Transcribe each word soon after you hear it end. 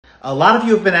A lot of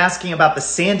you have been asking about the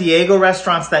San Diego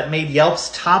restaurants that made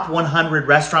Yelp's top 100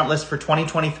 restaurant list for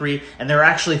 2023, and there are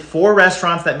actually 4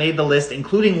 restaurants that made the list,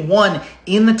 including one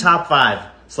in the top 5.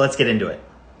 So let's get into it.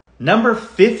 Number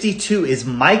 52 is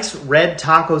Mike's Red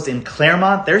Tacos in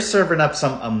Claremont. They're serving up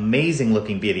some amazing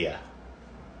looking birria.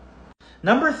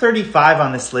 Number 35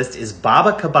 on this list is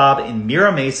Baba Kebab in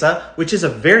Mira Mesa, which is a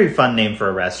very fun name for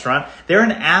a restaurant. They're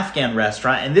an Afghan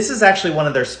restaurant, and this is actually one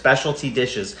of their specialty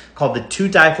dishes called the To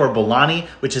Die For Bolani,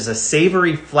 which is a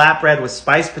savory flatbread with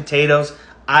spiced potatoes.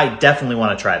 I definitely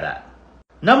want to try that.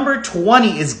 Number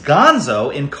 20 is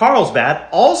Gonzo in Carlsbad,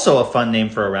 also a fun name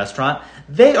for a restaurant.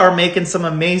 They are making some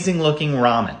amazing looking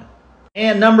ramen.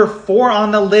 And number 4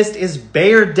 on the list is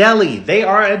Bayer Deli. They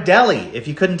are a deli, if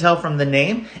you couldn't tell from the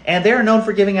name, and they are known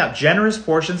for giving out generous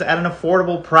portions at an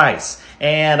affordable price.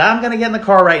 And I'm going to get in the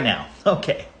car right now.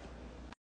 Okay.